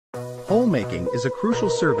Holemaking is a crucial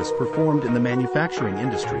service performed in the manufacturing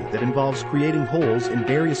industry that involves creating holes in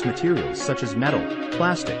various materials such as metal,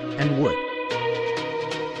 plastic, and wood.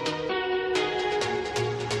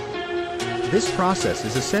 This process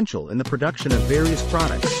is essential in the production of various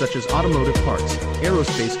products such as automotive parts,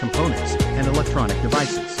 aerospace components, and electronic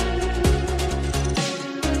devices.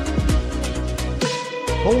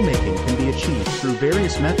 Holemaking can be achieved through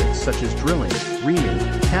various methods such as drilling, reaming,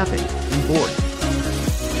 tapping, and boring.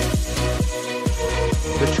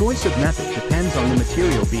 The choice of method depends on the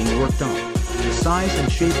material being worked on, the size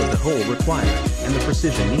and shape of the hole required, and the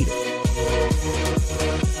precision needed.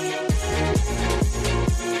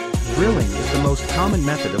 Drilling is the most common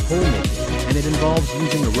method of hole making, and it involves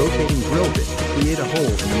using a rotating drill bit to create a hole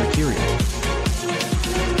in the material.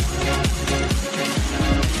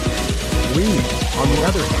 Reaming, on the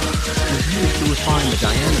other hand, is used to refine the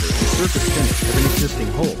diameter and surface finish of an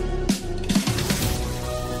existing hole.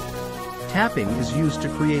 Tapping is used to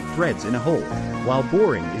create threads in a hole, while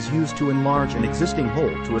boring is used to enlarge an existing hole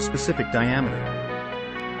to a specific diameter.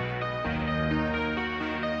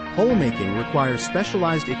 Holemaking requires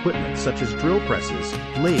specialized equipment such as drill presses,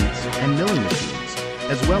 lathes, and milling machines,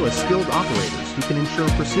 as well as skilled operators who can ensure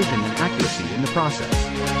precision and accuracy in the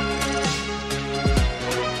process.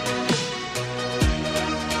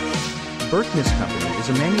 Berkness Company is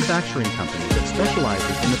a manufacturing company that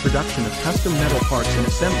specializes in the production of custom metal parts and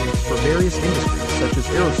assemblies for various industries such as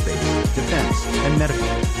aerospace, defense, and medical.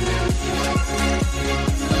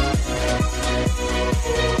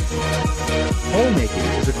 Holemaking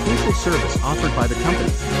is a crucial service offered by the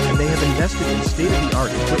company, and they have invested in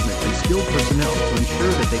state-of-the-art equipment and skilled personnel to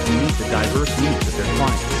ensure that they can meet the diverse needs of their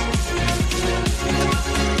clients.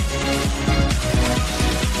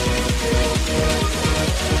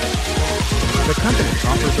 The company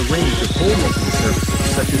offers a range of hole-making services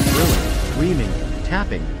such as drilling, reaming,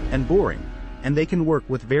 tapping, and boring, and they can work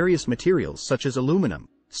with various materials such as aluminum,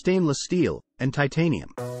 stainless steel, and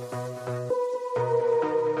titanium.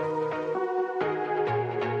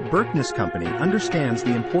 Berkness Company understands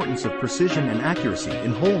the importance of precision and accuracy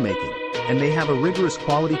in hole making, and they have a rigorous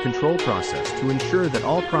quality control process to ensure that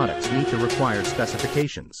all products meet the required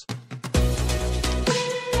specifications.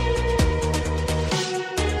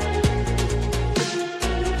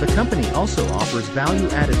 The company also offers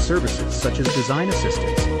value-added services such as design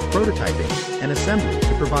assistance, prototyping, and assembly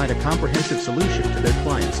to provide a comprehensive solution to their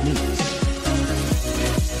clients' needs.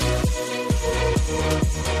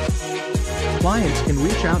 Clients can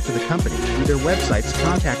reach out to the company through their website's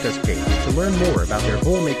Contact Us page to learn more about their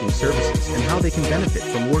hole-making services and how they can benefit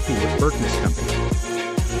from working with Berkness Company.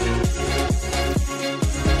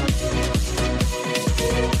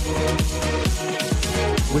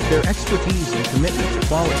 With their expertise and commitment to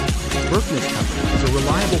quality, Berkness Company is a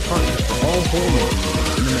reliable partner for all hole-making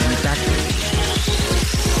needs in the manufacturing industry.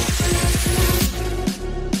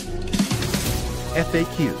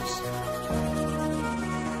 FAQs.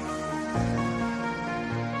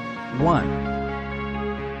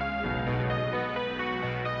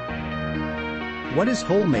 1. What is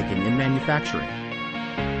hole-making in manufacturing?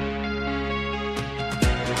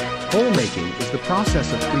 Hole-making is the process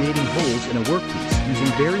of creating holes in a workpiece using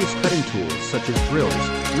various cutting tools such as drills,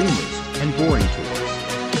 reamers, and boring tools.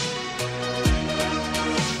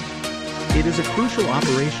 It is a crucial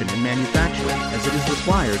operation in manufacturing as it is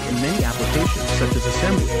required in many applications such as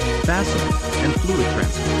assembly, fastening, and fluid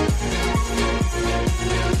transfer.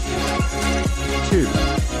 2.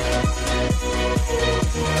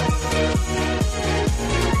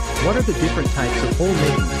 What are the different types of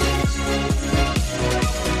hole-making tools?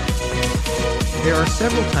 There are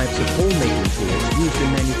several types of hole-making tools used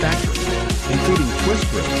in manufacturing, including twist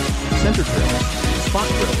drills, center drills, spot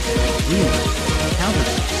drills, reamers, counter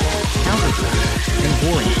drills, and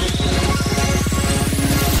boring tools.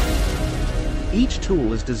 Each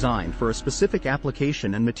tool is designed for a specific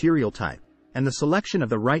application and material type, and the selection of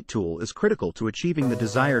the right tool is critical to achieving the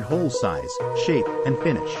desired hole size, shape, and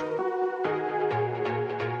finish.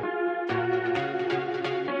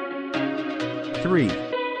 3.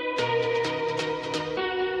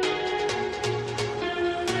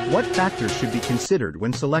 What factors should be considered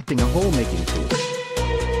when selecting a hole-making tool?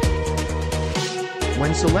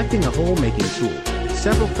 When selecting a hole-making tool,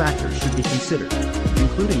 several factors should be considered,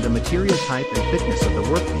 including the material type and thickness of the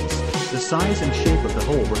workpiece, the size and shape of the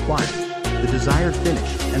hole required, the desired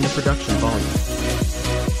finish, and the production volume.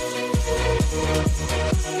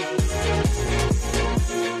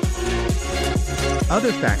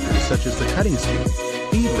 Other factors such as the cutting speed,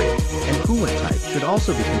 feed rate, and coolant type should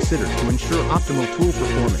also be considered to ensure optimal tool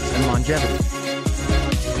performance and longevity.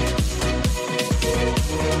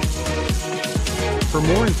 For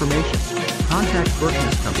more information, contact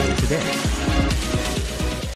Berkness Company today.